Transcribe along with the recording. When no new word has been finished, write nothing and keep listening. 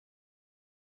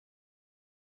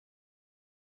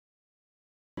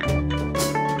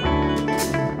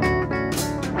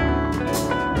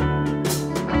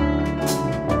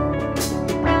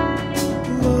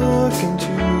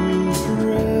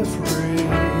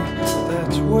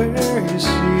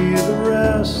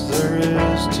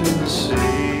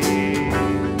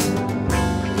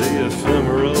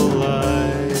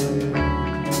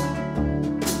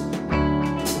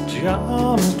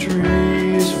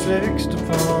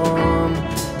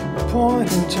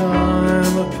point in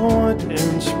time, a point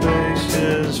in space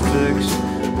is fixed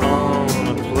on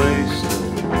a place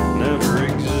that never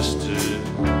existed.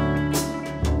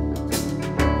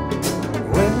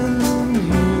 When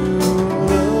you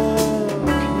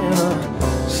look in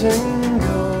a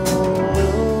single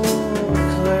look,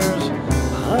 there's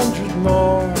 100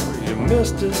 more. You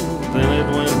missed it and then it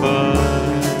went by.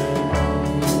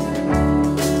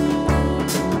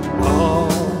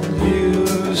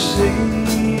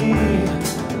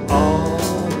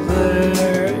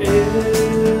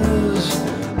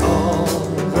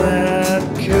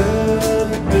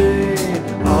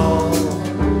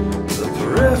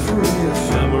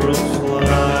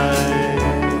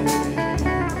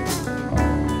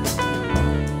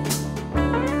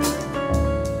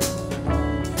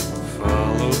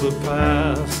 The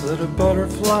path that a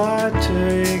butterfly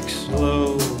takes,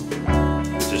 slow,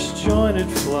 disjointed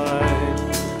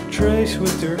flight. Trace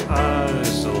with your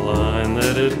eyes the line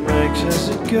that it makes as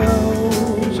it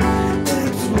goes.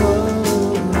 It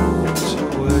floats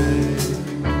away.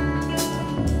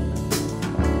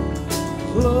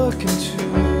 Look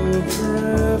into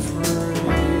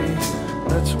periphery.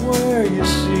 That's where you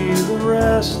see the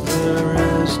rest there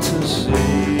is to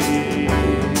see.